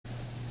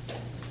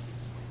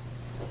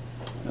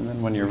And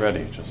then when you're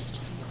ready, just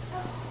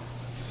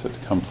sit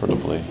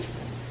comfortably.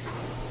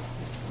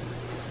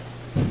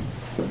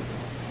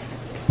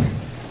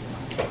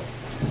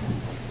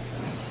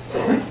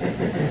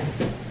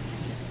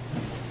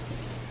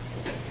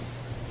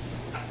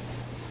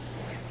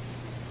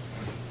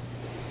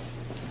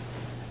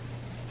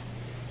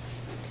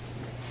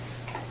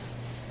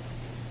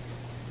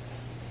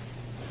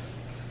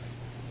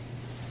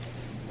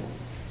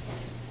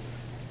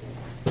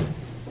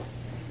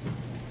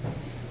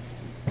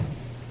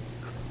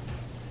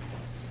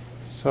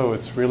 So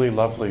it's really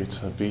lovely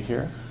to be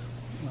here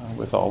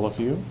with all of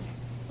you,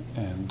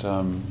 and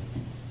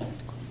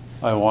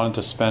I wanted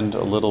to spend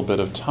a little bit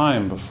of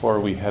time before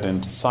we head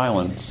into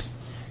silence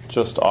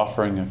just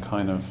offering a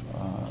kind of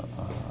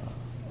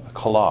a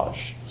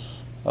collage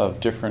of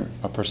different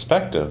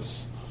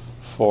perspectives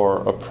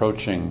for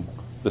approaching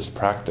this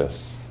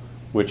practice,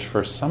 which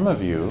for some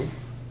of you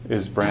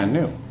is brand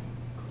new,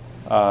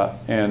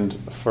 and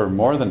for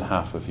more than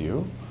half of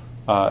you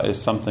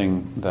is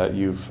something that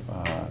you've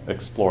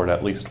explored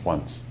at least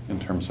once in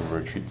terms of a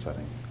retreat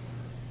setting,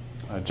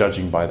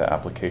 judging by the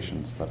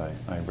applications that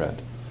I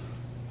read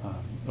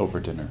over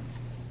dinner.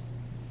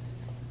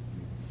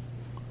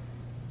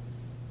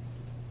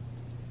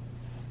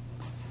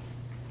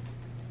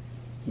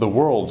 The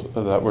world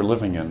that we're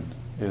living in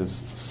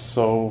is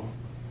so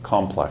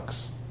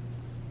complex,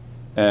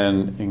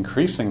 and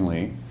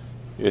increasingly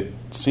it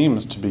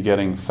seems to be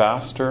getting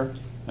faster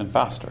and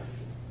faster.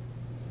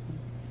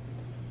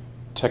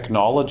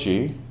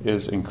 Technology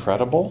is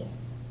incredible.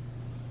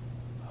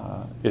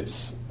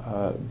 It's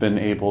been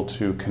able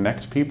to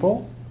connect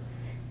people,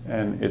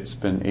 and it's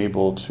been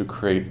able to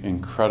create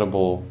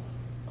incredible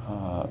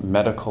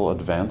medical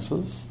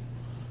advances,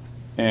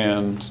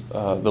 and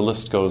the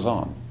list goes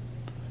on.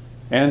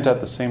 And at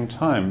the same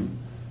time,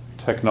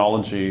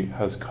 technology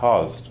has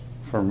caused,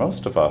 for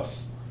most of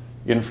us,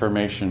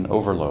 information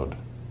overload.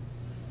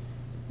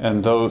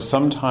 And though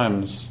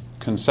sometimes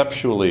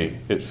conceptually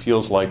it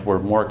feels like we're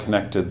more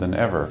connected than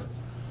ever,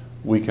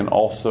 we can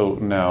also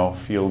now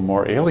feel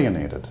more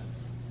alienated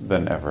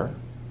than ever,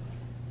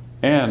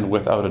 and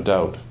without a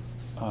doubt,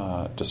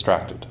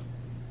 distracted.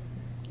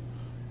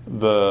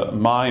 The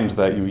mind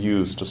that you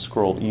use to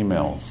scroll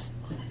emails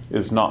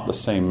is not the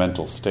same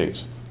mental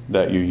state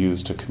that you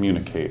use to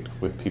communicate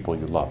with people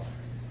you love.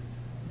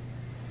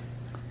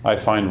 I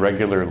find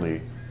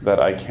regularly that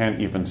I can't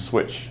even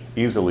switch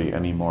easily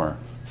anymore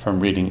from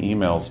reading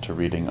emails to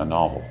reading a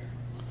novel.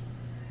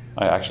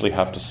 I actually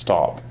have to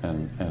stop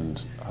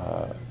and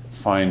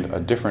find a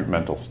different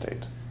mental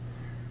state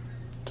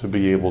to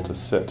be able to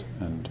sit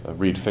and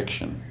read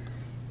fiction,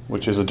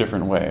 which is a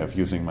different way of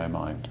using my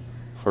mind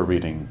for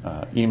reading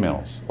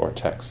emails or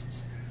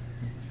texts.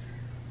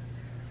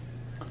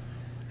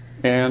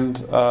 And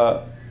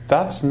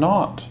that's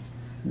not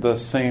the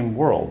same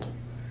world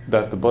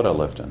that the Buddha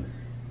lived in.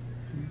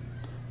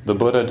 The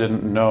Buddha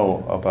didn't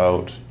know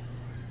about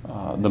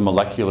the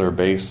molecular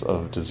base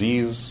of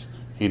disease.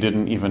 He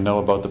didn't even know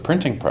about the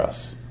printing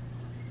press.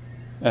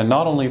 And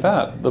not only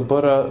that, the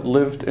Buddha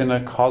lived in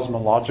a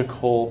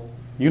cosmological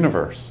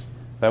universe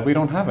that we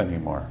don't have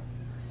anymore.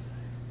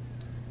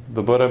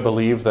 The Buddha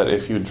believed that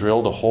if you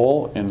drilled a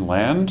hole in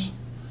land,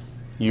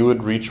 you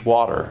would reach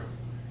water,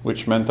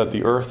 which meant that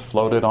the earth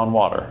floated on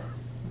water.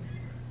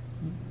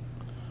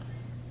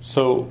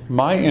 So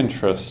my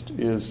interest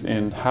is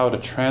in how to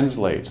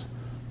translate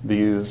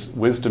these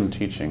wisdom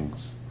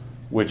teachings,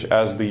 which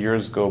as the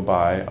years go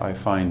by, I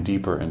find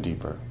deeper and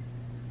deeper,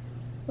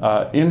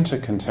 into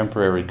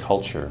contemporary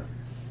culture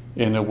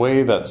in a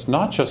way that's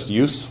not just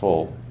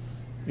useful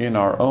in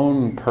our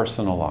own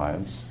personal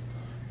lives,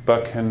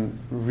 but can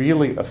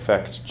really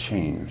affect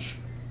change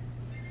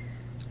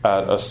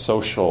at a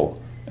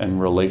social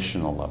and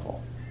relational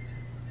level.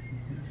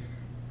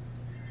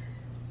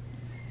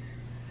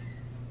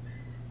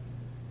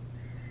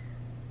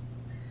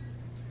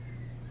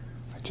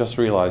 I just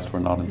realized we're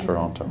not in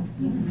Toronto.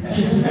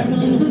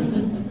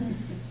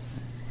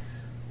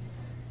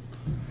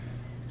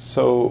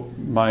 So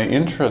my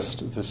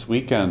interest this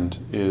weekend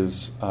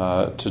is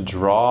to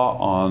draw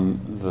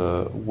on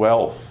the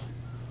wealth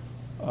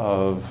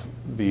of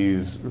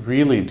these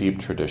really deep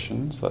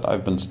traditions that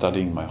I've been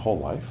studying my whole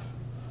life,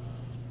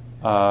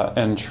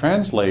 and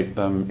translate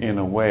them in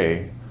a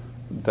way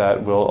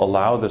that will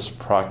allow this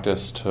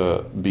practice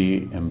to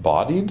be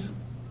embodied,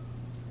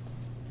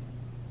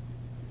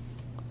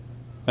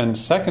 and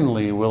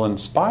secondly, will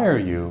inspire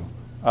you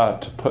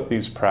to put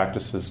these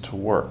practices to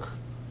work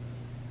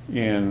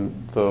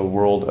in the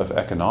world of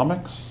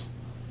economics,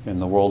 in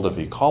the world of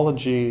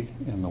ecology,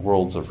 in the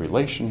worlds of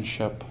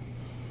relationship,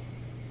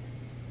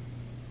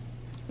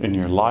 in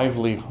your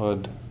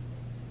livelihood,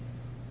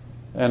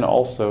 and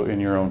also in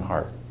your own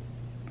heart,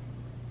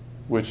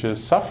 which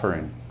is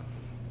suffering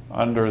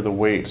under the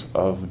weight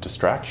of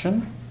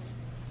distraction,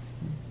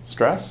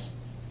 stress,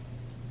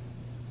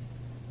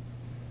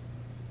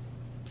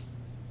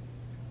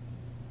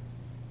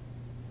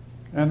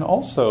 and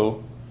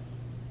also,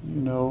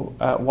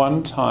 at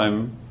one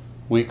time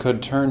we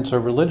could turn to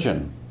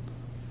religion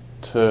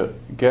to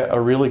get a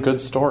really good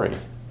story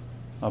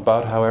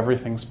about how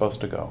everything's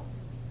supposed to go.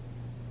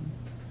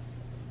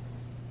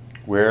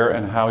 Where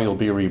and how you'll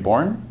be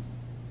reborn,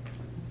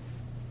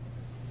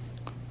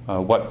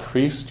 what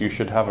priest you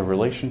should have a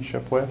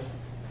relationship with.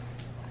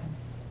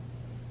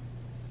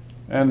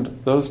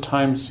 And those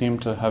times seem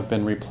to have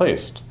been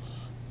replaced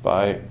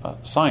by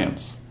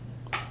science.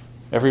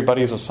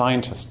 Everybody's a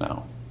scientist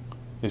now.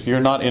 If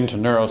you're not into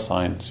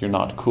neuroscience, you're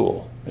not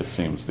cool, it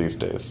seems, these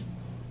days.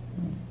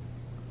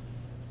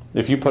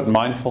 If you put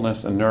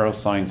mindfulness and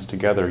neuroscience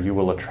together, you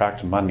will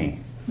attract money,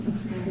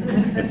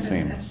 it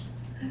seems.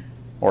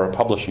 Or a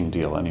publishing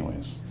deal,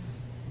 anyways.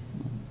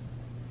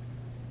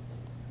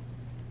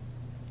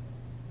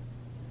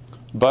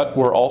 But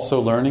we're also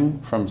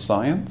learning from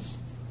science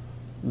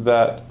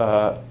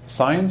that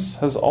science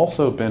has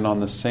also been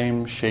on the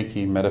same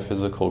shaky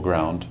metaphysical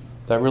ground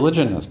that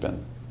religion has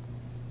been.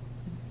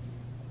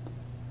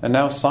 And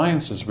now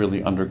science is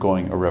really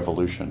undergoing a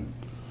revolution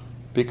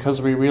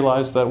because we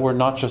realize that we're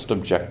not just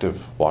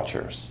objective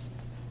watchers,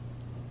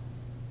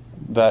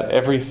 that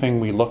everything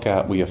we look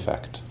at, we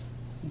affect.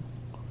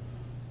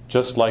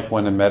 Just like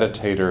when a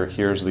meditator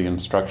hears the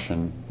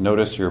instruction,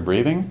 notice your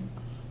breathing,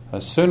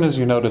 as soon as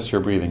you notice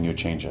your breathing, you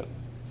change it.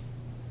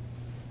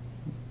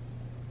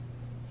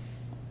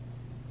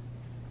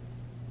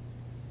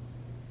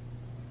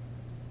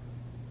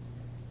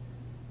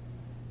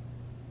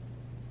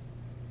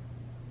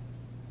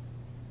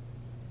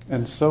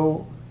 And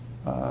so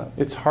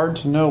it's hard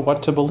to know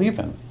what to believe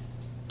in,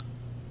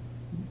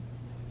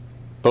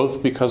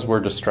 both because we're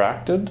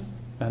distracted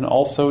and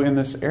also in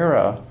this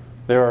era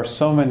there are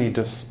so many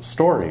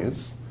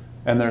stories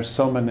and there's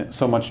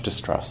so much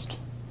distrust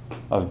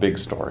of big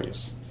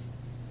stories.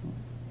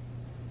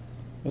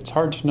 It's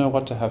hard to know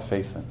what to have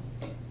faith in.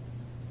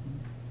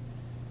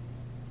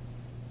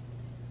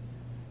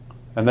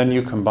 And then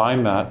you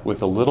combine that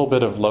with a little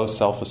bit of low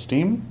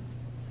self-esteem,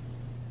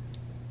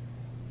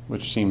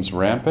 which seems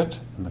rampant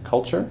in the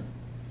culture,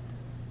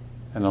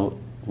 and a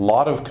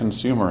lot of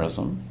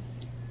consumerism,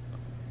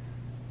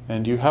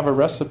 and you have a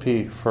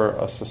recipe for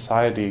a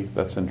society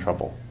that's in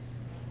trouble.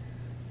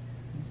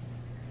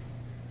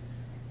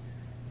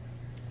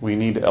 We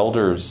need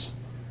elders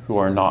who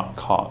are not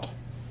caught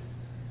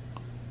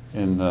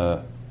in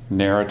the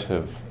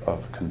narrative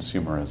of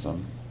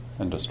consumerism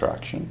and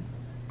distraction.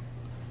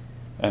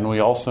 And we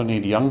also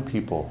need young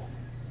people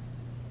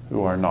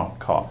who are not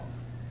caught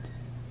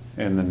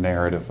in the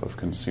narrative of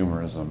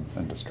consumerism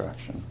and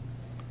distraction.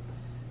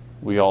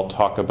 We all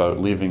talk about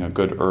leaving a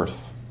good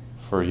earth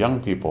for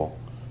young people,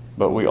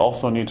 but we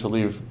also need to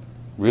leave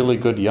really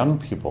good young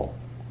people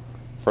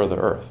for the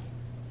earth.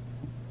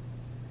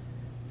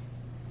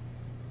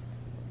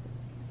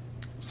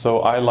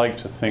 So I like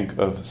to think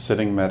of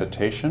sitting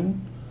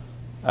meditation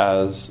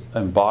as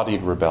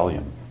embodied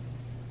rebellion.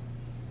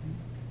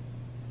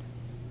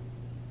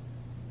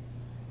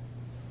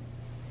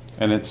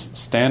 And it's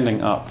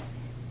standing up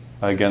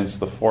against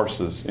the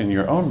forces in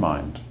your own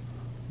mind,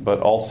 but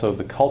also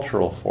the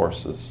cultural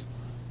forces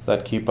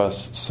that keep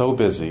us so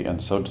busy and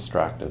so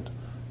distracted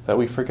that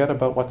we forget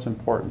about what's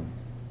important.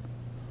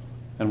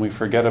 And we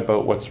forget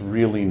about what's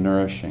really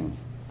nourishing.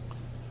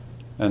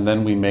 And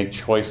then we make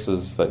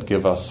choices that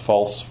give us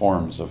false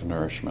forms of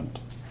nourishment.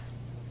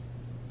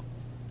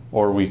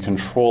 Or we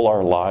control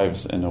our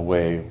lives in a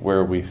way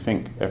where we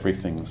think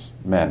everything's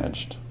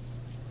managed.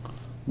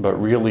 But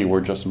really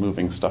we're just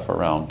moving stuff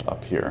around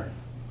up here.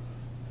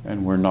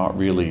 And we're not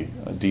really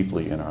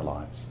deeply in our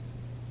lives.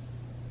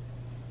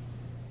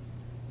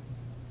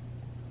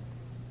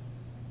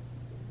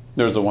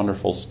 There's a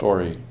wonderful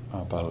story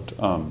about,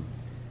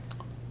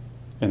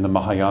 in the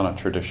Mahayana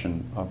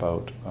tradition,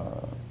 about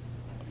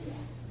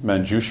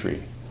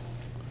Manjushri,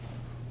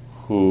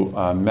 who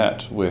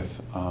met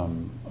with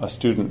a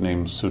student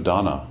named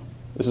Sudana.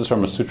 This is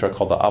from a sutra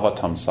called the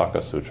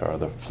Avatamsaka Sutra, or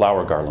the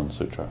Flower Garland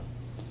Sutra.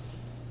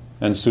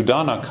 And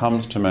Sudana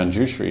comes to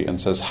Manjushri and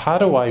says, "How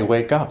do I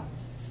wake up?"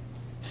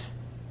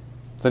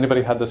 Has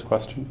anybody had this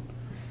question?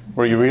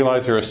 Where you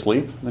realize you're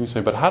asleep, and then you say,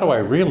 "But how do I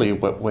really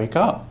wake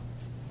up?"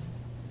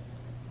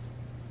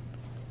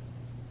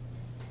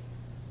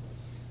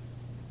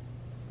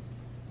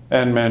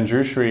 And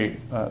Manjushri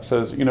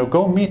says,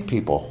 go meet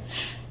people.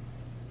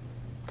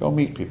 Go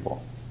meet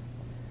people.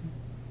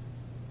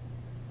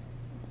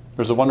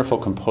 There's a wonderful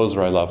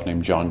composer I love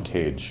named John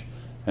Cage,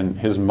 and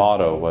his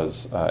motto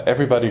was,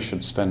 everybody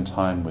should spend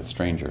time with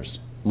strangers,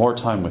 more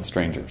time with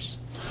strangers.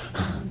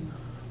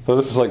 So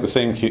this is like the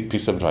same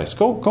piece of advice.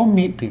 Go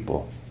meet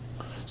people.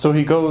 So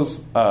he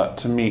goes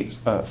to meet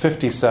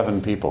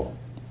 57 people.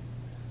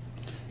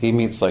 He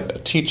meets like a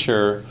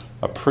teacher,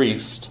 a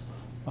priest,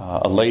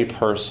 a lay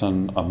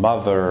person, a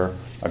mother,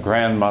 a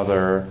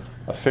grandmother,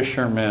 a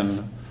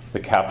fisherman, the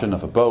captain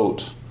of a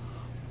boat,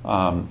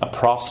 a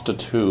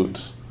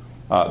prostitute.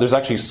 There's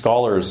actually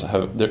scholars,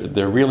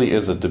 there really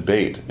is a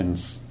debate in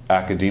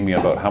academia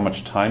about how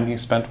much time he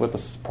spent with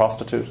a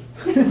prostitute.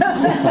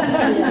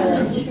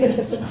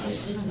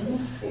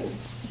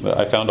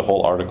 I found a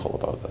whole article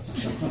about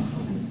this.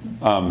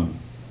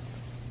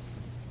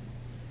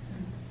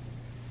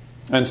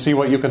 and see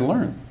what you can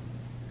learn.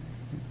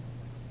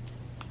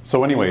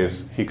 So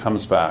anyways, he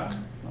comes back.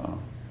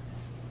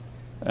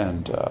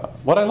 And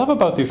what I love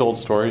about these old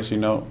stories,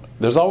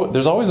 there's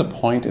always a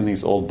point in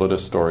these old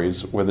Buddhist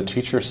stories where the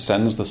teacher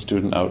sends the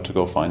student out to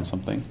go find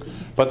something.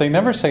 But they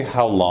never say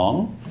how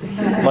long.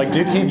 Like,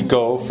 did he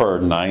go for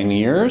 9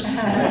 years?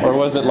 Or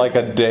was it like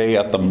a day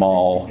at the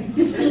mall,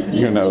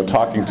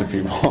 talking to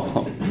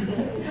people?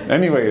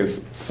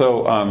 Anyways,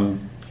 so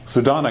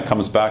Sudana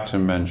comes back to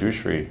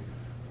Manjushri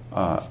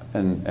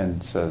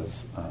and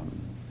says,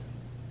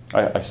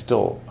 I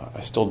still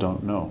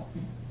don't know.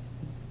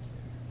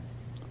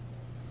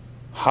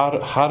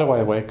 How do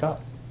I wake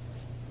up?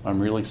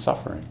 I'm really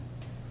suffering.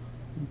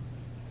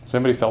 Has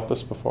anybody felt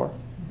this before?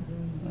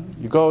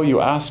 You go, you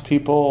ask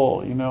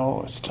people,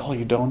 still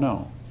you don't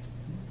know.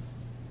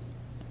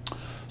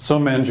 So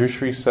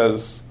Manjushri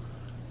says,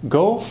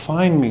 go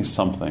find me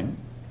something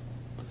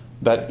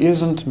that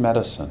isn't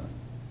medicine.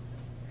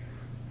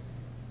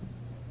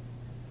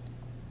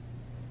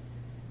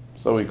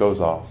 So he goes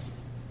off.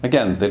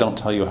 Again, they don't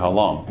tell you how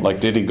long. Like,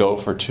 did he go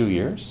for 2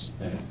 years?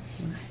 Yeah.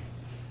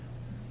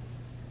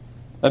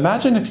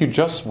 Imagine if you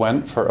just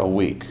went for a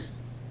week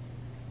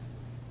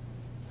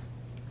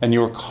and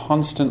you were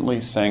constantly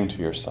saying to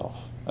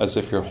yourself, as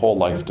if your whole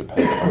life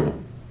depended on it,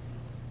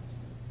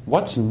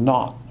 what's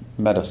not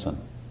medicine?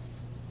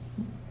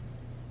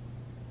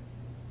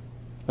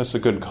 That's a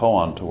good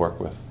koan to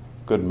work with,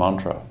 good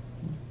mantra.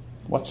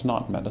 What's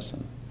not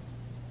medicine?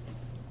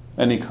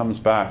 And he comes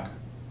back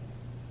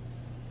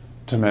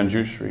to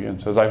Manjushri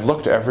and says, I've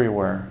looked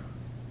everywhere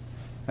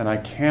and I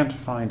can't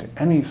find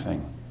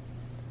anything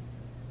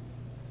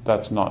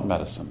that's not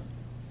medicine.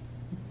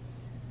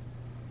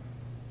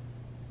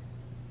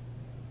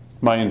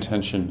 My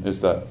intention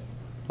is that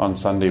on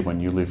Sunday when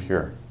you leave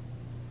here,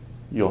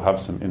 you'll have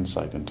some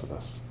insight into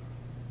this.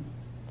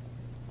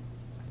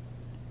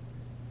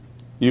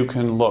 You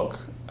can look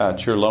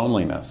at your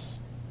loneliness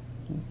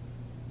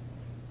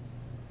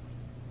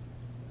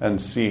and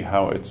see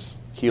how it's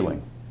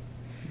healing.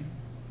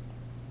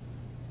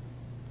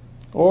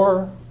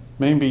 Or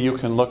maybe you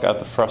can look at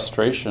the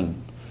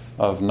frustration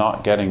of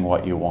not getting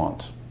what you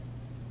want.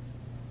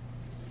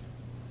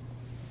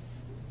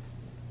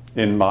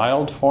 In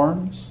mild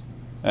forms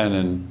and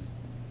in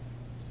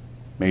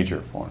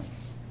major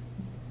forms.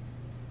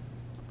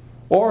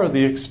 Or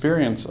the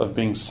experience of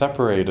being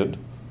separated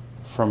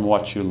from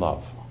what you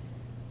love.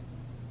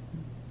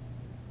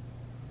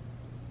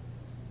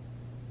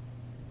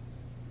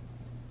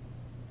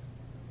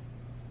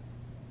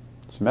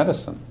 It's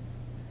medicine.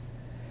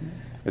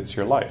 It's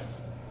your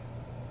life.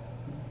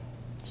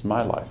 It's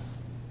my life.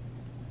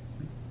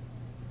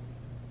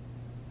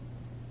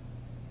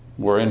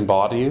 We're in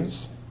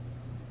bodies,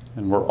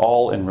 and we're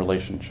all in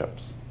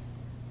relationships.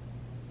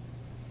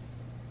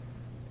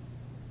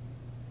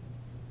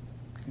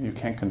 You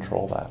can't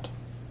control that.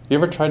 You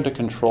ever tried to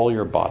control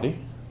your body?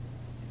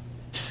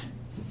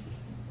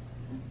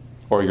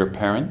 Or your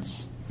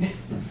parents? Have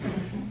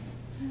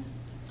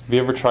you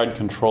ever tried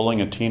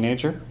controlling a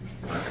teenager?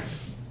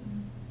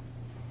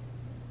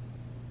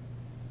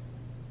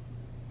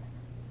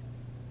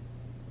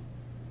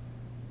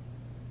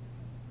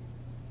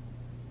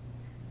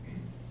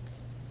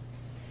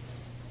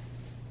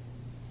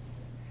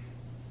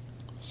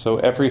 So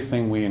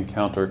everything we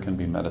encounter can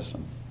be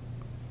medicine.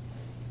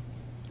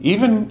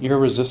 Even your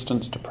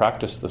resistance to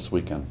practice this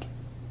weekend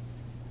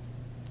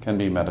can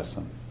be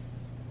medicine.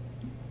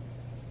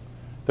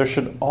 There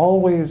should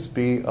always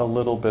be a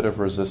little bit of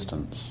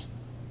resistance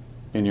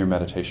in your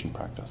meditation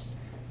practice,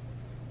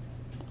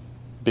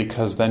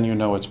 because then you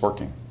know it's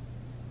working.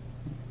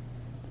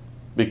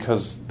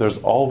 Because there's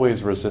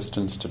always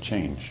resistance to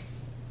change.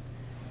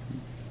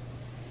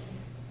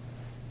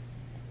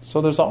 So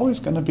there's always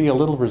going to be a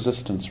little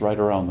resistance right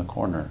around the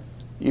corner,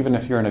 even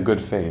if you're in a good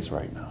phase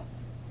right now.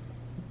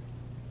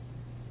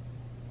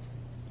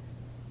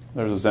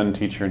 There's a Zen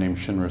teacher named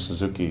Shunryu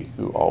Suzuki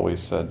who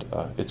always said,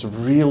 it's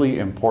really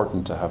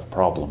important to have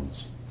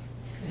problems.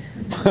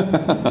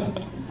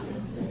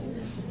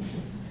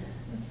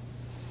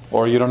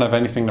 Or you don't have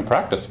anything to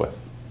practice with.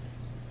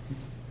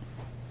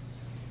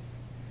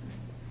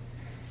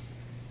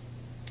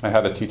 I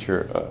had a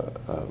teacher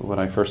when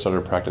I first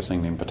started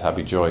practicing named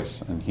Patabi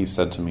Joyce, and he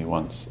said to me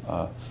once,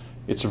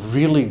 it's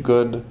really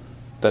good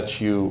that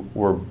you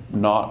were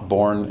not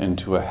born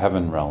into a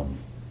heaven realm.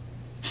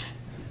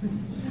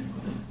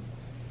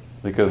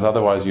 Because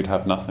otherwise you'd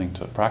have nothing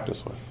to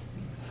practice with.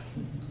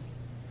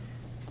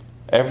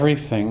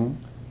 Everything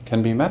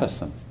can be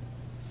medicine.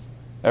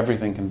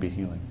 Everything can be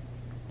healing.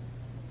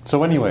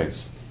 So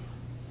anyways,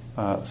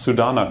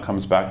 Sudana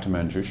comes back to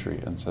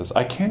Manjushri and says,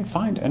 I can't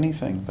find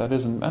anything that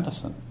isn't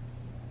medicine.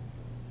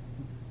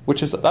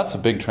 That's a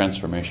big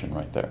transformation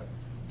right there.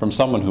 From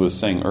someone who was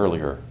saying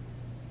earlier,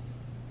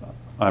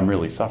 I'm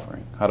really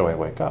suffering. How do I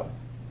wake up?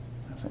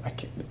 I say,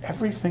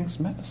 everything's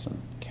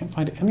medicine. I can't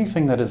find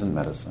anything that isn't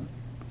medicine.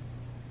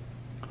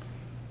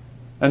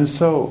 And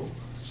so,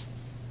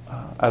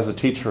 as a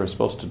teacher is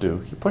supposed to do,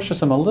 he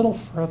pushes him a little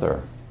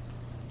further.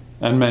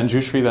 And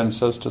Manjushri then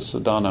says to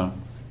Sudana,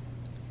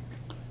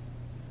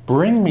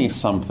 bring me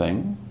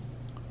something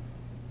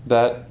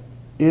that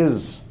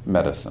is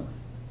medicine.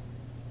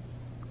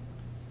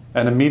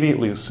 And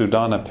immediately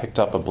Sudana picked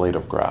up a blade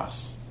of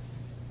grass.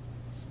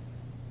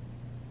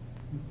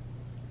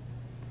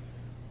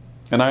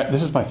 And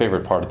this is my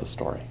favorite part of the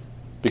story,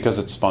 because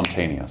it's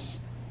spontaneous.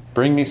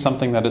 Bring me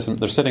something that isn't,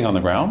 they're sitting on the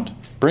ground,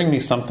 bring me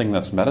something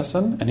that's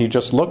medicine, and he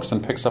just looks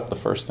and picks up the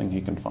first thing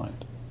he can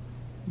find.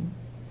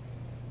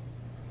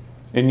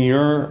 In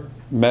your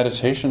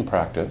meditation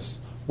practice,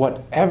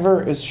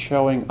 whatever is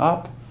showing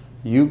up,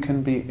 you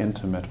can be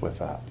intimate with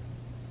that.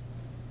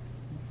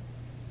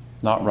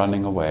 Not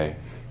running away,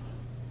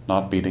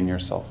 not beating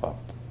yourself up,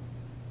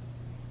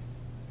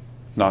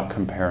 not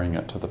comparing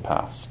it to the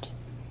past.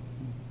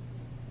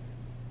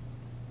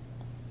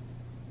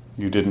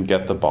 You didn't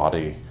get the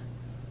body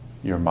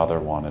your mother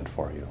wanted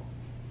for you.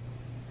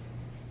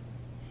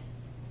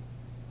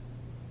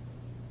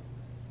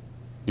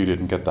 You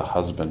didn't get the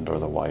husband or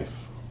the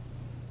wife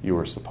you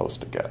were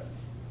supposed to get.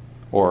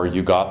 Or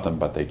you got them,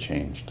 but they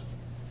changed.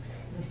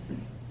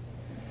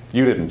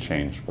 You didn't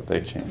change, but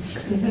they changed.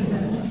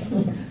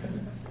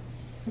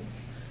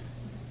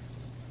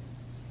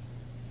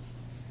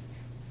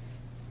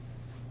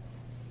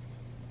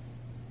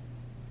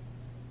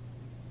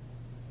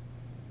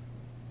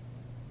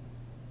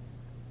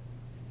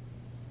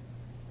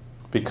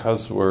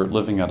 Because we're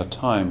living at a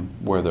time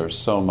where there's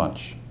so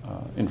much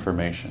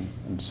information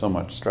and so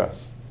much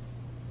stress,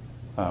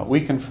 we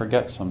can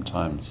forget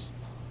sometimes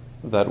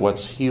that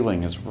what's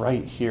healing is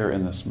right here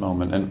in this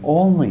moment and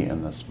only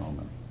in this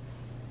moment.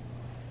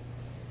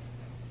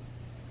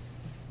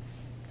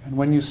 And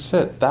when you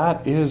sit,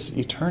 that is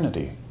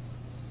eternity,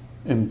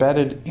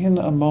 embedded in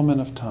a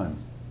moment of time.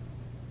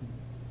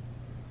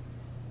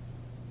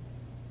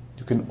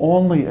 You can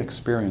only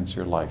experience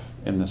your life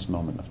in this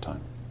moment of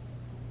time.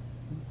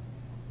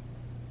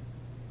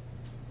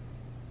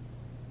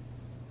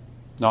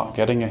 Not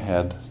getting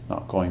ahead,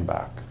 not going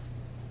back.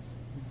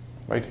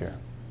 Right here.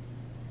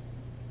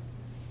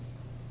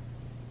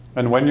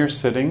 And when you're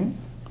sitting,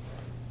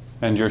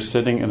 and you're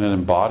sitting in an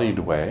embodied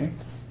way,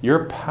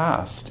 your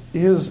past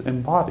is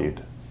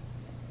embodied.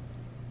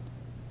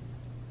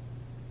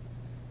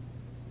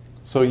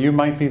 So you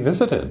might be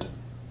visited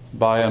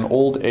by an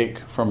old ache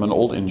from an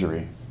old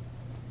injury.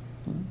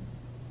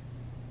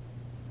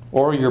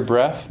 Or your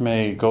breath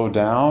may go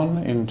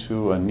down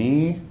into a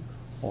knee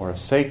or a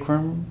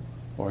sacrum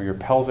or your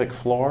pelvic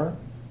floor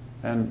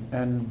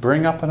and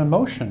bring up an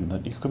emotion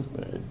that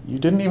you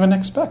didn't even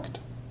expect.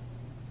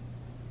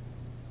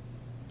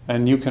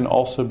 And you can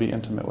also be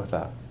intimate with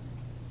that.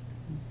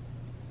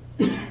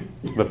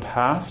 The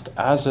past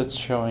as it's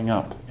showing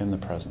up in the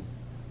present.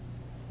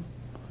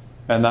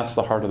 And that's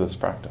the heart of this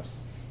practice,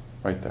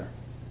 right there.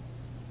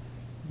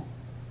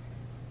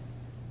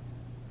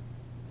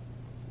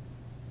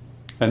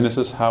 And this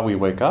is how we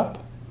wake up,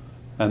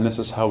 and this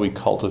is how we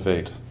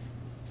cultivate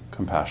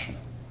compassion,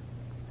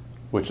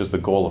 which is the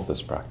goal of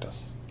this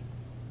practice.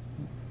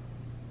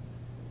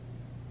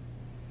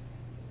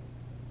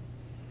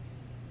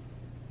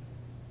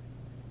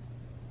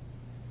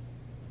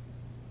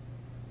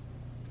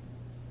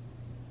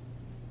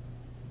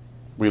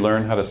 We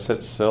learn how to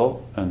sit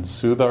still and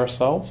soothe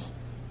ourselves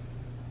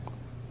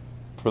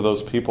for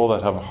those people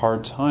that have a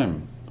hard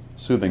time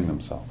soothing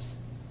themselves.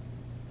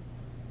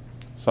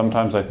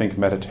 Sometimes I think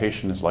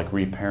meditation is like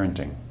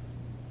reparenting.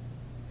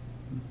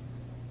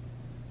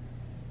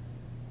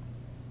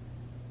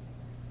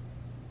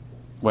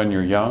 When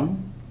you're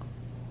young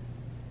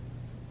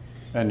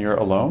and you're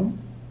alone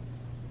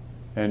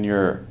and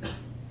your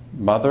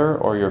mother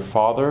or your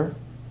father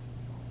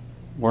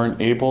weren't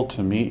able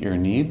to meet your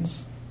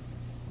needs,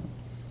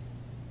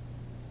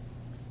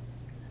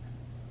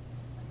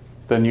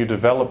 then you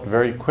developed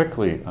very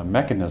quickly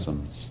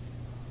mechanisms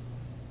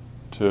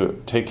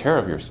to take care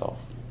of yourself.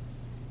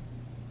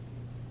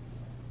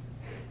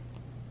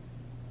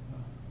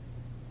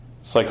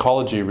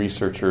 Psychology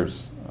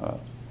researchers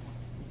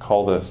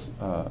call this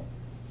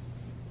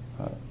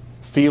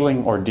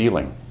feeling or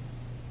dealing.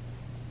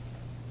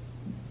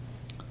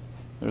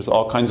 There's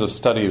all kinds of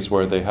studies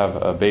where they have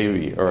a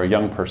baby, or a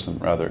young person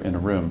rather, in a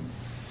room,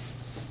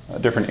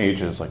 different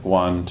ages, like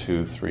 1,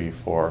 2, 3,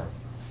 4,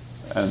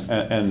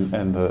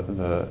 and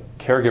the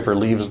caregiver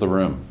leaves the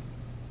room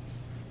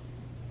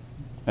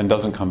and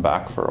doesn't come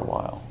back for a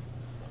while.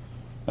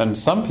 And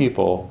some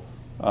people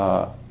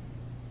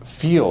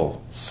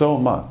feel so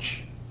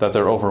much that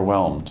they're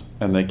overwhelmed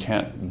and they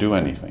can't do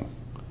anything.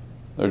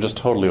 They're just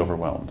totally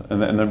overwhelmed.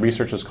 And the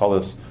researchers call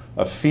this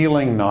a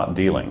feeling, not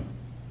dealing.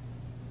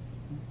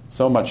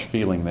 So much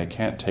feeling they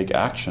can't take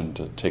action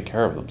to take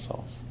care of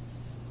themselves.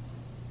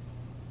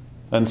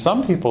 And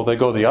some people, they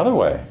go the other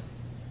way.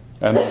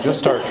 And they just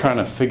start trying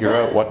to figure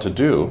out what to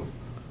do,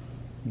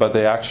 but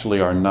they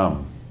actually are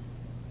numb.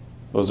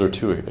 Those are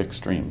two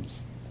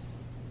extremes.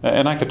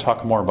 And I could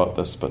talk more about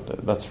this,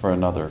 but that's for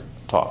another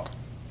talk.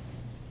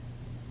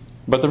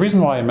 But the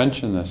reason why I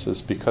mention this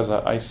is because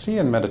I see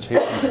in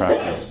meditation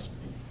practice,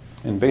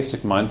 in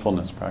basic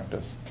mindfulness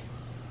practice,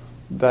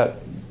 that,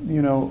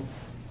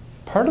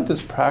 part of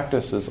this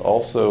practice is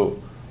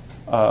also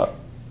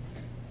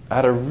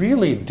at a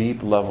really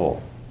deep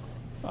level,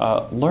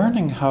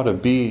 learning how to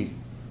be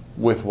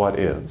with what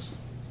is,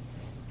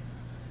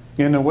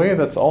 in a way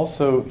that's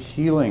also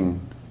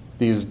healing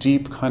these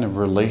deep kind of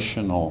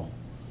relational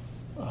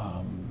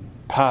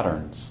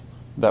patterns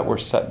that were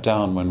set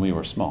down when we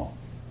were small,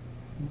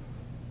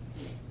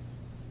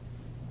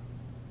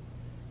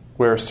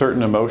 where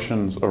certain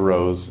emotions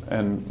arose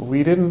and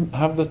we didn't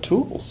have the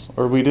tools,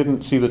 or we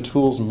didn't see the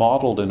tools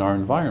modeled in our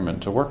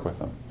environment to work with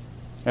them.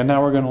 And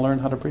now we're going to learn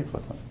how to breathe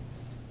with them.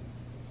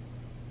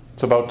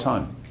 It's about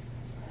time.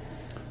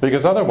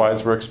 Because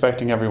otherwise we're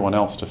expecting everyone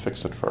else to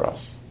fix it for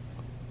us.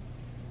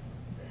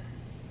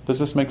 Does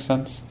this make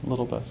sense a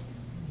little bit?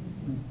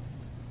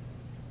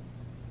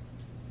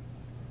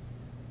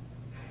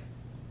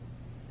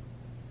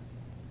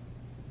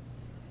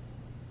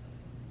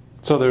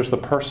 So there's the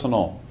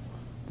personal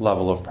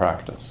level of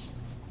practice,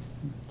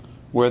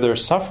 where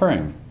there's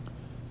suffering,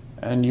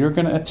 and you're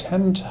going to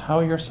attend to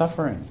how you're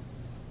suffering,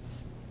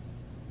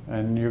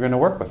 and you're going to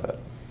work with it.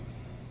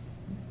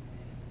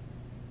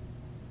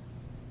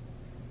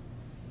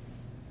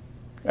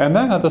 And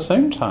then at the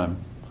same time,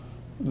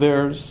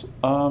 there's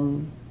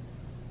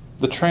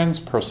the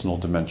transpersonal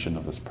dimension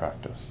of this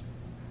practice,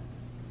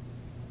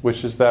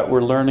 which is that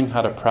we're learning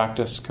how to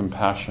practice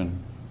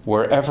compassion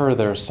wherever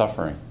there's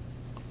suffering.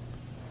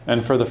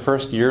 And for the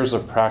first years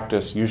of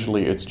practice,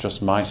 usually it's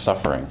just my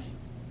suffering.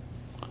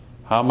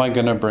 How am I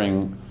going to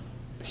bring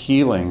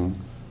healing,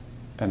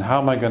 and how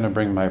am I going to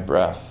bring my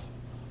breath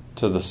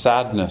to the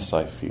sadness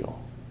I feel,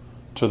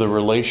 to the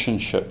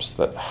relationships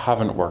that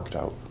haven't worked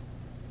out,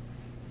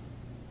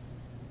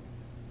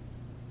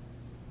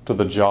 to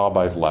the job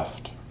I've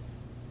left,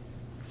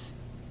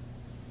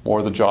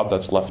 or the job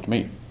that's left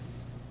me,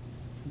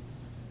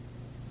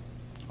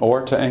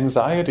 or to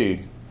anxiety,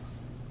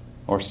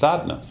 or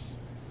sadness,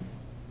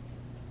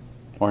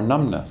 or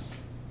numbness.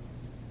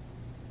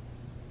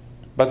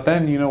 But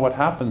then, what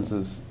happens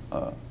is,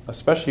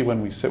 especially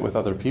when we sit with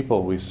other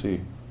people, we see,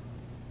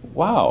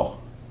 wow,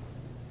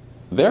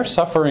 they're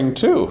suffering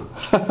too.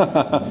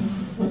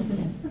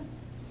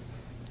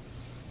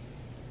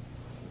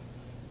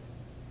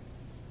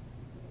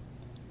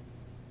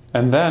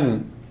 And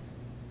then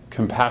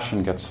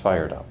compassion gets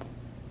fired up.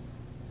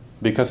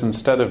 Because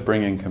instead of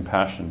bringing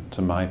compassion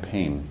to my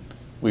pain,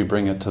 we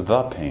bring it to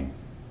the pain.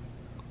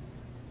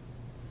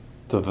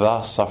 To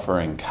the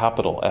suffering,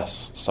 capital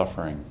S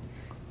suffering,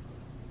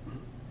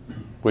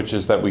 which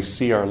is that we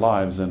see our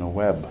lives in a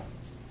web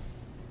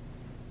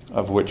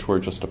of which we're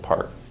just a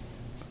part.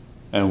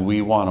 And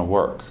we want to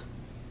work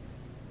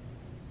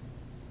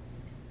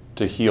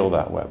to heal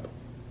that web.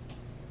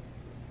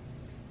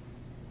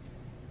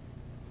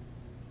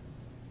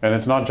 And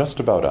it's not just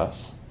about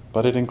us,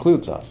 but it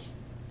includes us.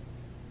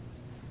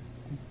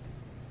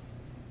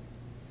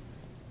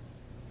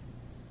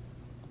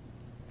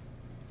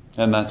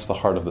 And that's the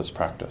heart of this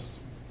practice.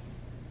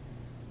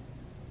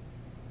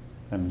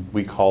 And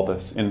we call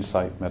this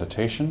insight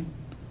meditation.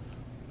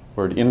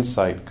 The word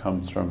insight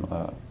comes from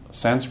a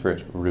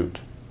Sanskrit root,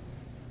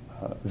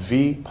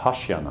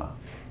 vipashyana.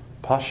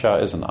 Pasha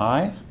is an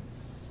eye,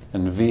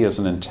 and vi is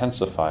an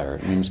intensifier.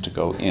 It means to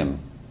go in.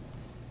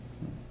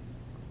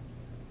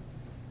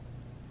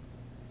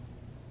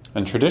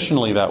 And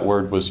traditionally that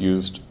word was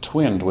used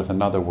twinned with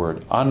another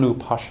word,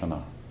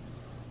 anupashana.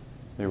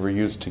 They were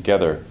used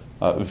together.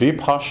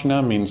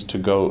 Vipassana means to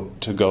go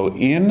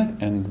in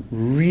and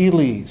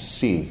really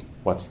see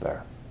what's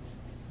there.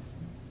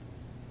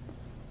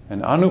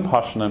 And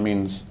anupassana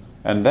means,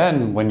 and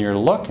then when you're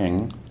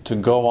looking, to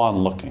go on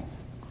looking.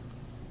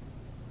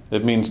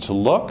 It means to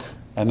look,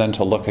 and then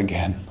to look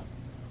again.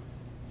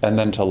 And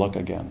then to look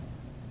again.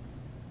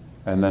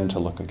 And then to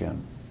look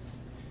again.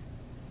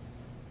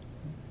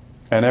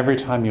 And every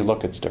time you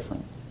look, it's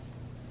different.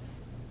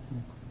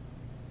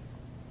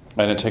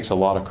 And it takes a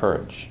lot of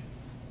courage.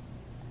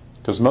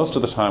 Because most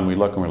of the time we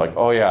look and we're like,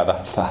 oh yeah,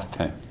 that's that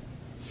thing.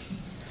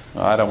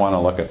 I don't want to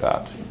look at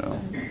that.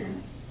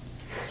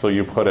 So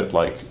you put it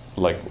like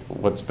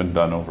what's been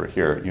done over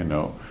here,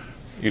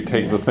 You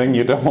take the thing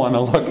you don't want to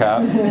look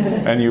at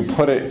and you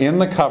put it in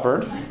the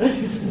cupboard.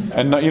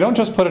 And you don't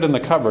just put it in the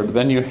cupboard,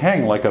 then you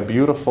hang like a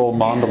beautiful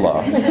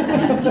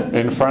mandala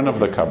in front of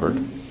the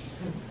cupboard.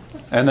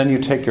 And then you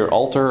take your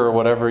altar or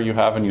whatever you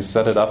have and you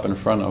set it up in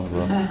front of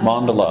the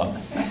mandala.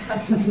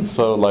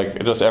 So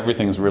just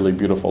everything's really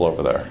beautiful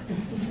over there.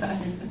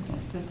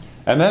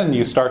 And then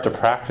you start to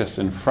practice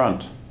in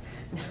front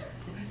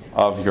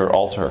of your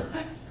altar.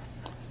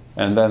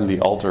 And then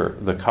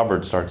the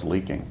cupboard starts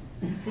leaking.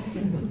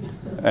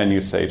 And you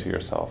say to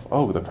yourself,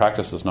 oh, the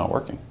practice is not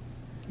working.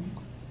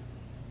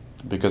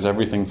 Because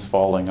everything's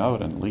falling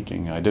out and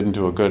leaking. I didn't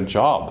do a good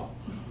job.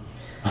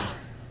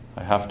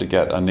 I have to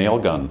get a nail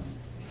gun.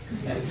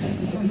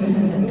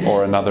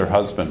 Or another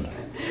husband.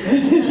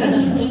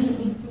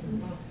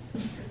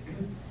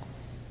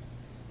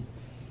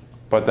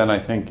 But then I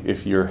think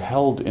if you're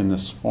held in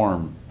this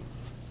form,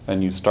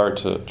 then you start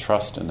to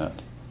trust in it,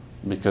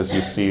 because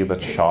you see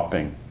that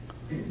shopping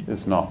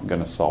is not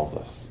going to solve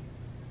this.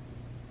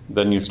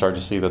 then you start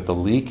to see that the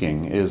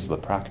leaking is the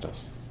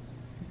practice.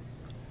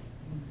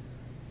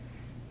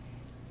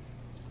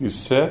 You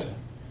sit,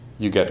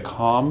 you get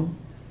calm,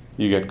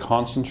 you get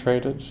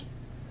concentrated,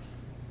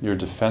 your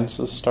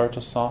defenses start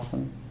to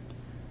soften,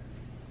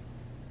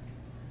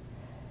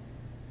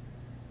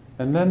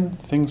 and then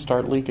things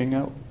start leaking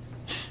out.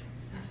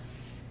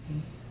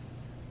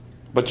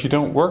 But you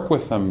don't work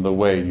with them the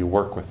way you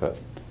work with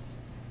it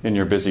in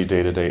your busy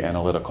day-to-day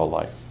analytical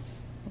life.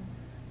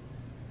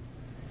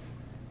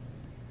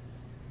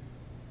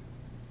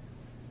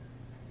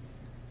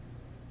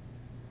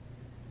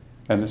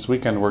 And this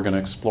weekend we're going to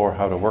explore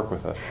how to work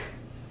with it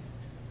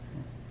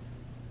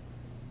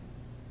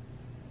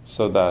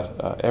so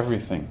that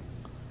everything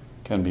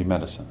can be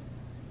medicine.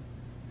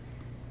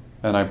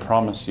 And I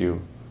promise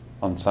you,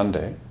 on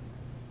Sunday,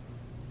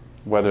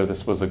 whether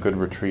this was a good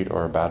retreat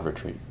or a bad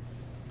retreat,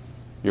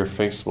 your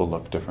face will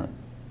look different.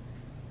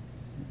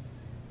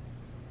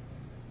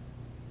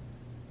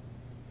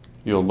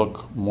 You'll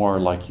look more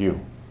like you.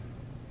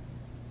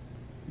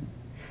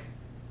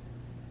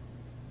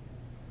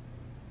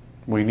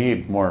 We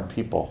need more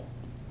people.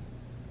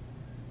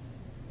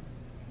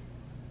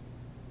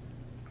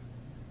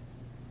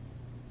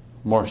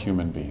 More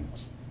human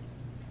beings.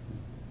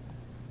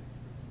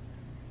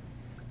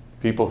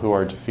 People who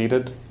are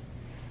defeated,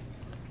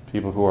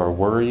 people who are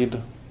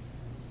worried,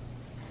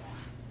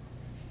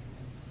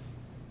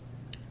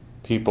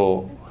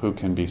 people who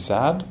can be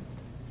sad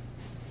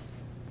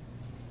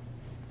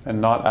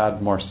and not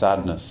add more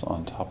sadness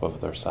on top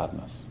of their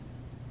sadness.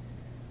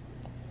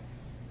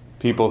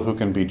 People who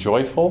can be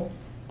joyful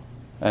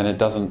and it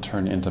doesn't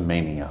turn into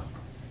mania.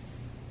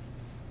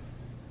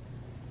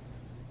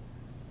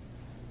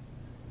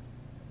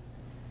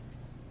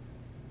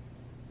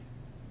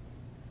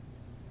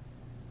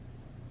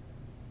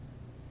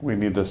 We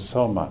need this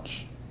so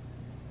much.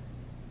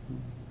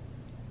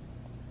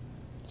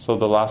 So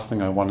the last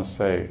thing I want to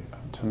say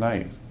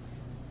tonight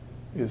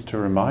is to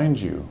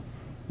remind you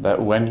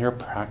that when you're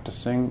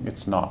practicing,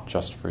 it's not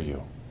just for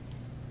you.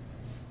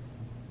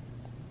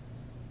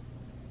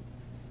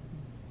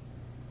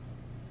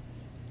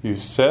 You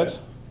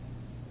sit,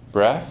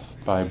 breath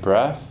by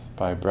breath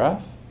by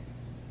breath,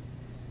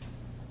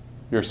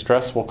 your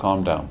stress will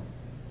calm down.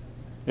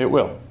 It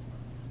will.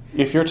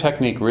 If your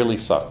technique really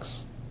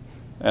sucks,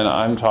 and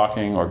I'm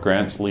talking or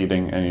Grant's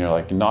leading and you're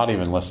like not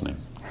even listening,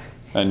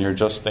 and you're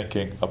just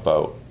thinking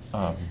about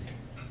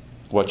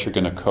what you're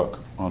going to cook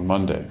on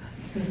Monday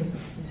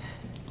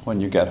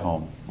when you get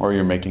home, or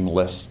you're making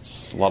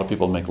lists. A lot of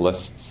people make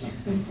lists.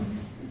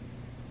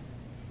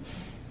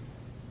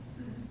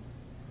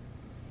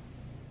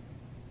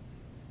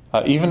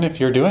 Even if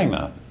you're doing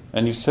that,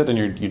 and you sit and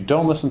you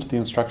don't listen to the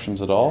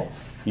instructions at all,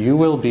 you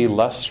will be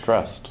less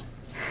stressed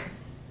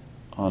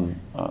on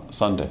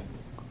Sunday.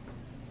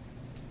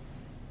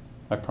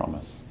 I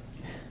promise.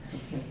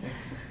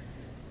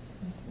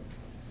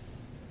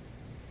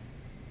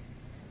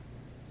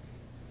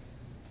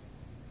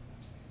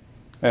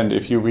 And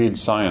if you read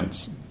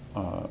science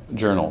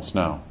journals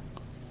now,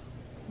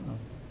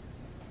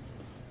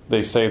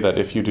 they say that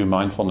if you do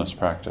mindfulness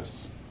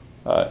practice,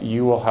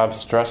 you will have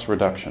stress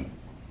reduction.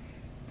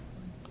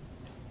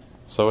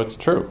 So it's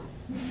true,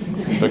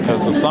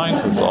 because the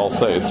scientists all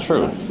say it's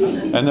true.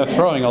 And they're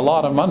throwing a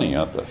lot of money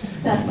at this.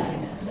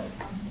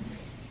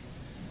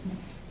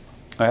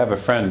 I have a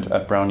friend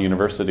at Brown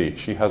University.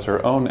 She has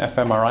her own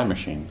fMRI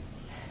machine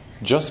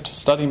just to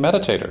study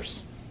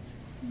meditators.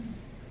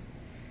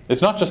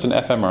 It's not just an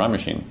fMRI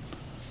machine.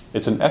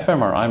 It's an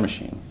fMRI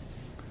machine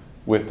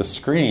with the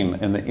screen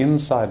in the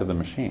inside of the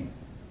machine.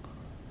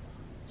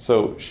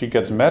 So she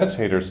gets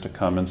meditators to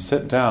come and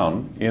sit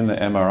down in the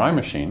MRI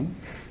machine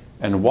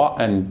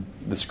and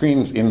the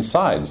screen's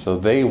inside, so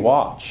they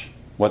watch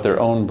what their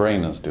own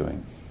brain is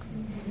doing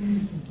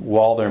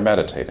while they're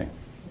meditating.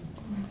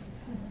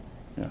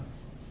 Yeah.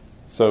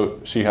 So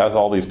she has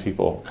all these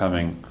people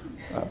coming.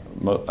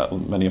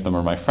 Many of them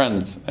are my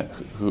friends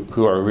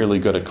who are really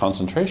good at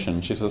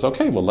concentration. She says,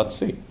 okay, well, let's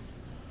see.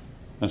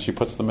 And she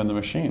puts them in the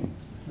machine.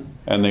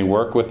 And they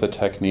work with the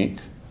technique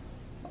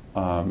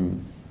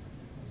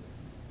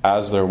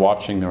as they're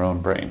watching their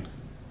own brain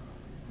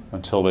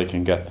until they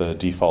can get the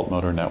default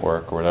motor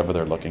network or whatever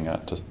they're looking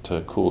at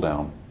to cool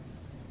down.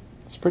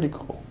 It's pretty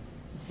cool.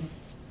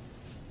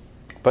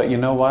 But you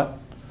know what?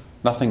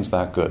 Nothing's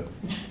that good.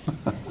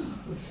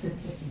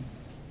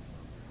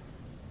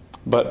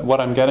 But what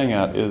I'm getting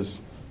at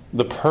is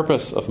the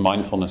purpose of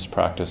mindfulness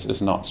practice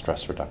is not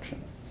stress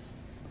reduction.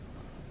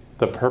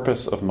 The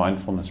purpose of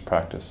mindfulness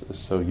practice is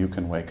so you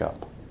can wake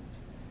up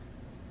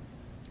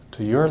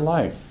to your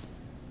life,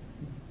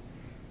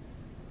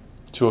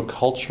 to a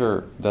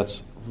culture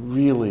that's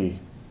really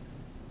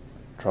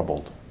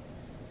troubled,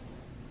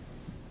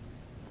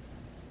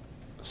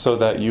 so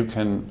that you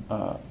can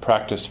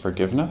practice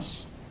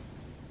forgiveness,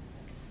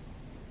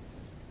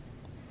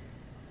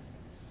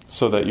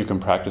 so that you can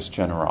practice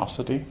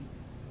generosity,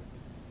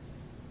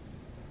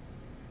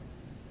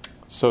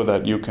 so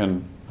that you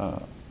can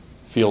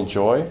feel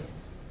joy,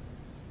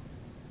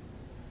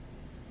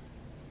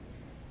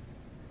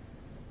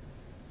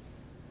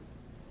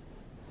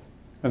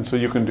 And so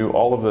you can do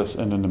all of this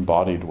in an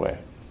embodied way.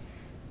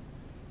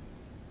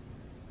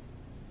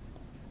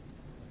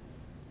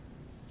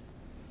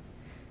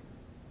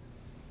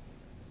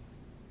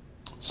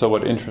 So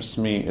what interests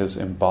me is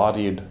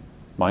embodied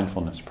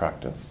mindfulness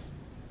practice.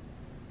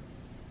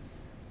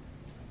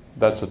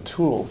 That's a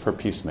tool for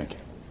peacemaking.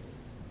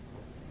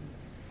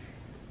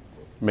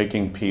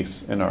 Making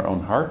peace in our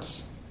own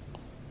hearts,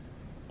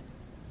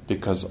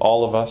 because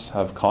all of us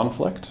have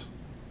conflict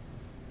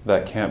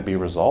that can't be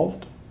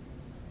resolved.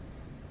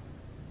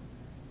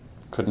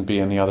 Couldn't be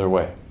any other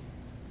way.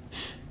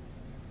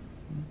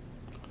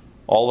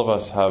 All of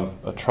us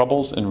have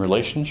troubles in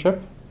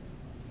relationship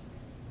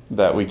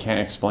that we can't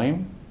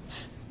explain,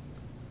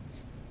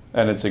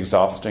 and it's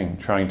exhausting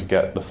trying to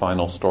get the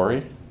final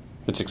story.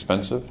 It's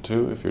expensive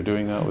too if you're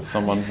doing that with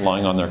someone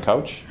lying on their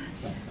couch.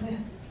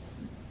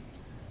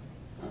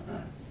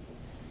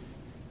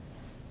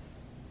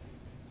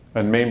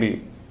 And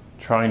maybe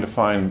trying to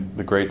find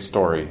the great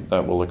story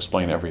that will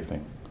explain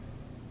everything.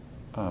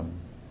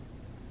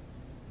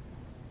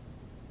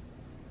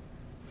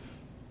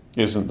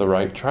 Isn't the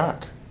right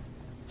track.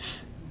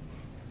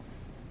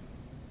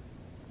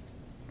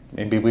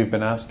 Maybe we've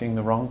been asking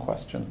the wrong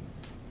question.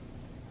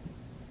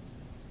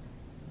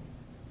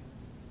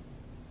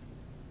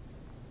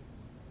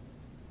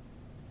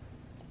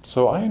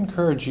 So I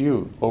encourage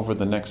you over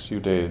the next few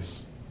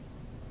days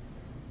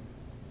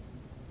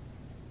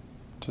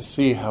to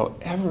see how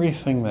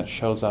everything that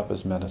shows up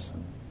is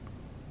medicine.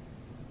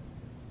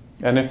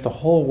 And if the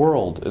whole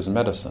world is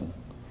medicine,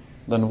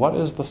 then what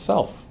is the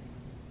self?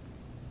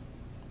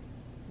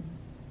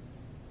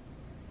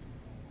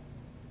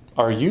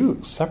 Are you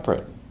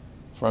separate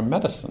from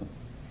medicine?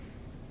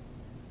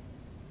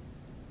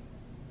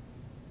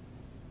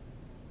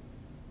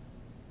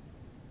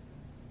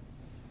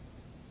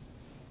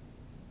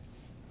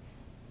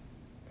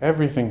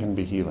 Everything can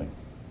be healing.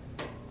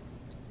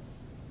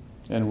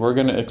 And we're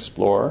going to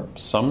explore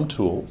some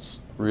tools,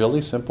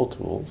 really simple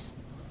tools,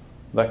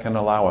 that can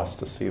allow us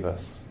to see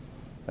this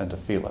and to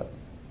feel it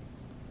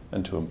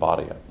and to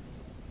embody it.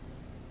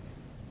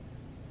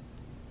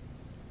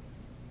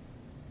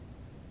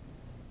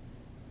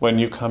 When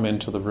you come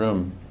into the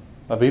room,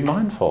 be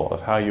mindful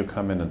of how you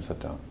come in and sit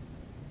down.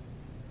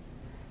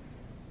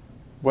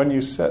 When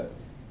you sit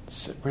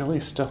really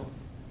still.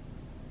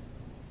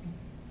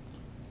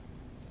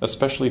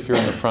 Especially if you're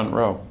in the front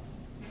row.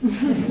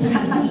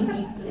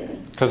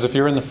 Because if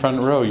you're in the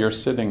front row, you're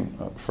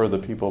sitting for the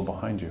people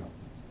behind you.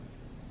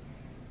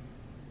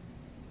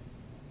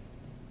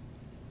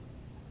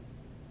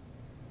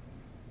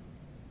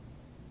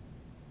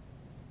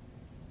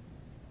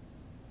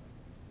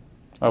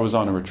 I was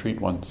on a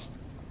retreat once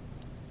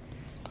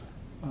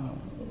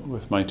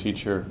with my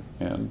teacher,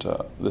 and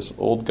this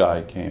old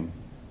guy came.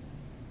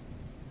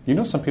 You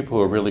know some people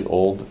who are really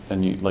old,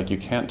 and you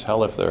can't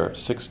tell if they're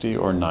 60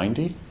 or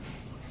 90?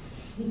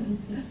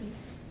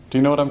 Do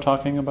you know what I'm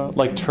talking about?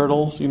 Like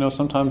turtles,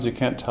 sometimes you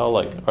can't tell,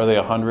 are they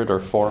 100 or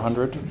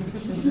 400?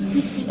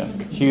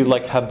 He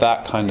had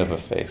that kind of a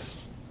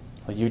face.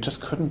 You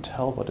just couldn't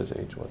tell what his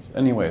age was.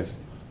 Anyways,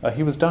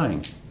 he was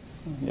dying.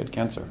 He had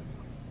cancer.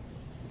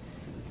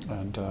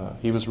 And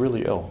he was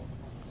really ill.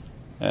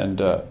 And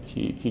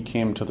he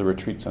came to the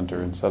retreat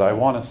center and said, I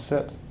want to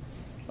sit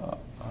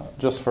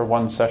just for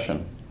one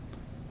session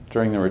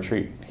during the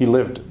retreat. He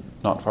lived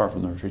not far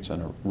from the retreat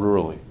center,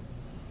 rurally.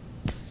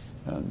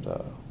 And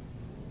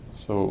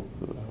so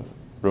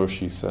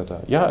Roshi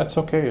said, yeah, it's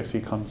okay if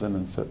he comes in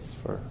and sits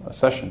for a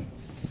session.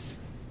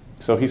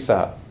 So he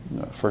sat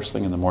first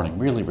thing in the morning,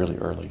 really, really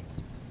early.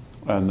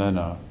 And then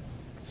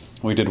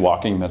we did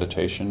walking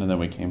meditation, and then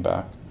we came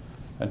back.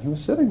 And he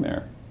was sitting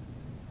there.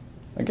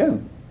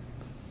 Again.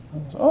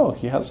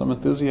 He has some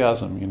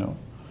enthusiasm,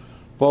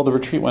 Well, the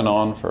retreat went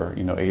on for,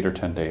 8 or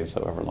 10 days,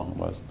 however long it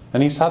was.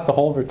 And he sat the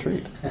whole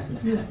retreat.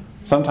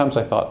 Sometimes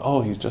I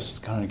thought, he's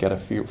just going to get a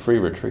free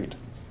retreat.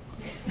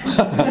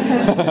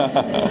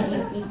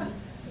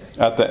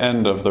 At the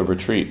end of the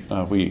retreat,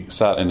 we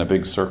sat in a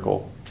big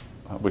circle,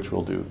 which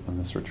we'll do on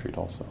this retreat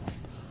also.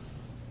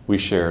 We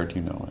shared,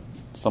 and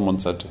someone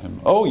said to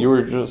him, you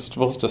were just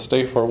supposed to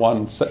stay for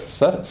one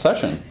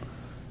session.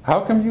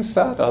 How come you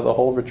sat the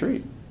whole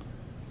retreat?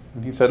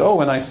 And he said,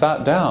 when I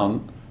sat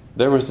down,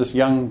 there was this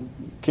young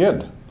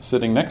kid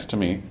sitting next to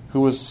me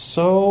who was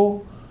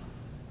so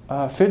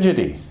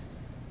fidgety.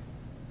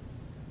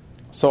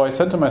 So I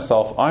said to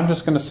myself, I'm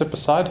just going to sit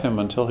beside him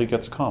until he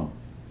gets calm.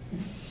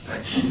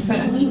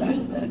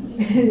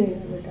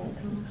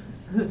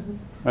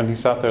 And he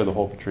sat there the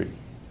whole retreat.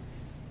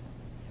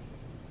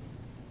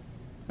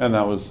 And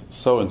that was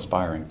so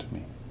inspiring to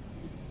me.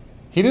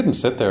 He didn't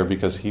sit there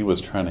because he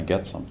was trying to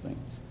get something.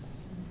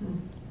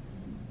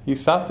 He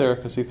sat there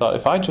because he thought,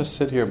 if I just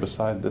sit here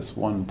beside this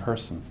one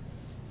person,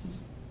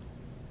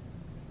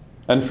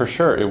 and for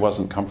sure it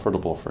wasn't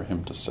comfortable for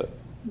him to sit.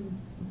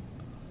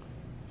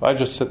 If I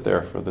just sit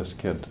there for this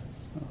kid,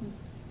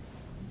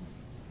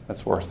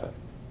 that's worth it.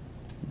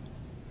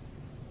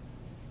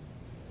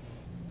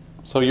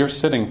 So you're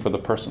sitting for the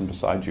person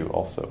beside you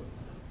also.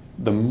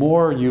 the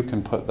more you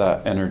can put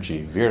that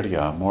energy,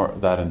 virya, more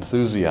that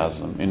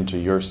enthusiasm into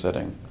your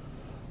sitting,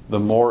 the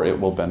more it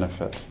will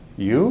benefit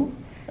you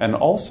and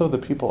also the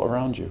people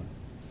around you.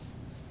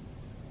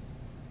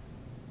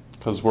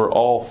 Because we're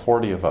all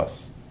 40 of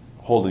us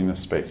holding this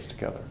space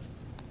together.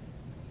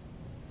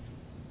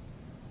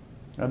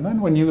 And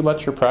then when you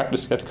let your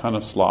practice get kind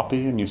of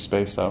sloppy and you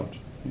space out,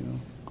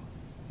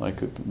 like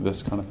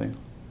this kind of thing.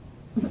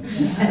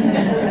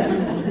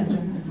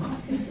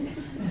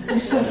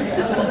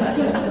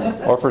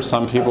 Or for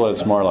some people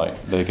it's more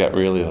like, they get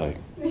really like...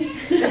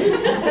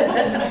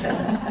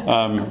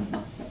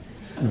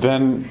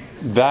 then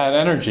that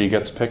energy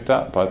gets picked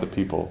up by the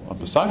people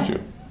beside you.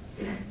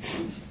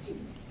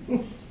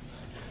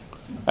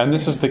 And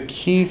this is the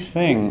key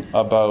thing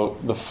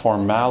about the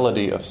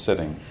formality of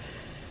sitting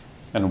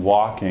and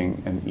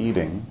walking and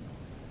eating,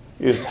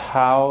 is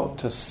how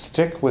to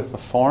stick with the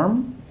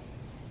form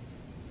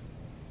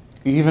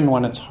even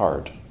when it's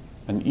hard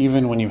and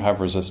even when you have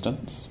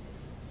resistance,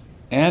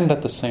 and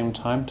at the same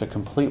time to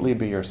completely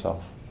be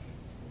yourself.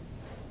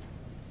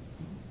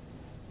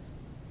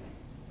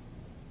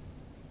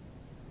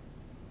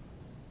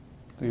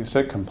 You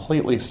sit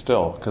completely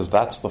still because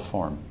that's the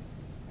form.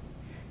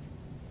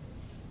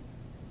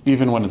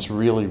 Even when it's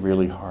really,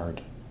 really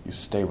hard, you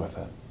stay with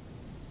it.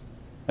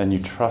 And you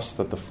trust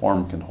that the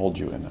form can hold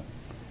you in it.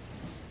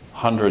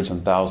 Hundreds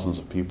and thousands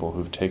of people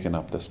who've taken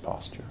up this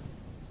posture.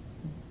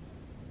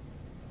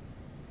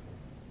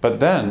 But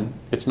then,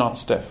 it's not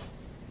stiff.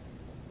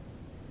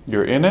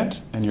 You're in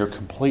it, and you're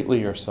completely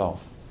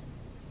yourself.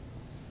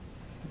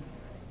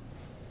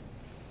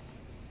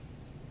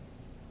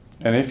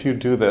 And if you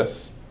do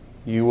this,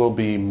 you will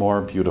be more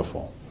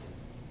beautiful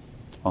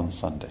on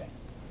Sunday.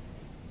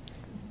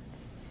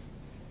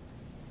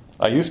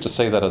 I used to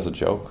say that as a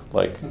joke,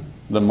 like,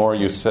 the more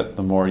you sit,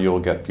 the more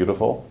you'll get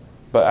beautiful.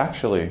 But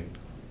actually,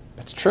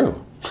 it's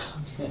true.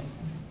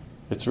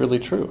 It's really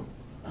true.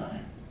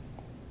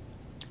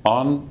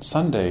 On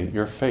Sunday,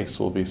 your face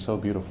will be so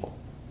beautiful.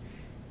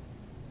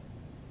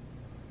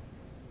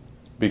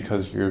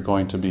 Because you're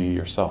going to be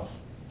yourself.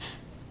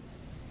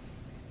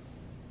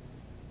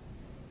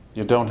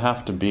 You don't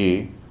have to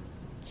be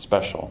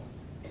special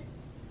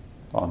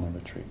on the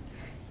retreat.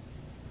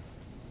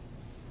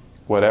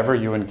 Whatever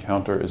you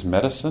encounter is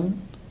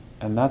medicine,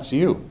 and that's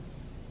you.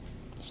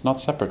 It's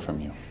not separate from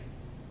you.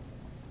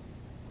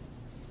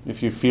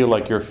 If you feel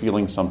like you're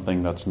feeling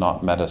something that's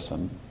not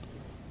medicine,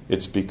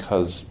 it's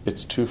because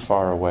it's too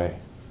far away.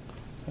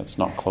 It's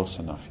not close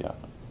enough yet.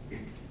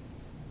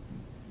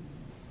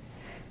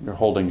 You're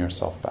holding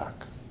yourself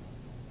back.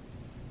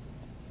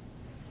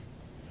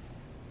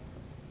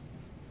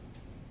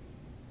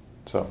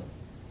 So,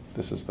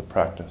 this is the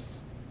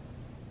practice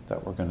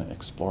that we're going to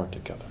explore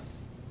together.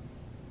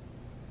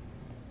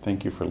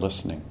 Thank you for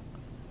listening.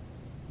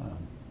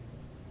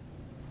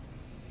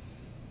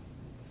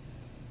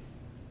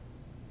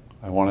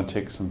 I want to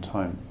take some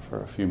time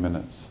for a few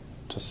minutes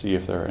to see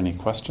if there are any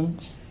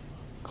questions,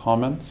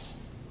 comments,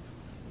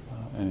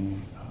 any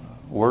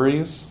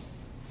worries,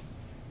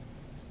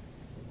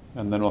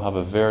 and then we'll have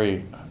a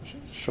very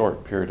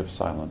short period of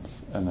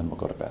silence, and then we'll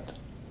go to bed.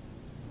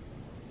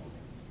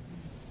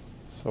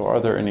 So are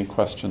there any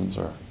questions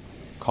or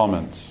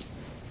comments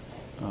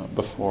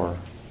before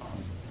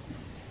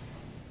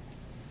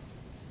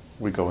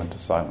we go into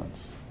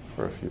silence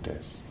for a few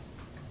days?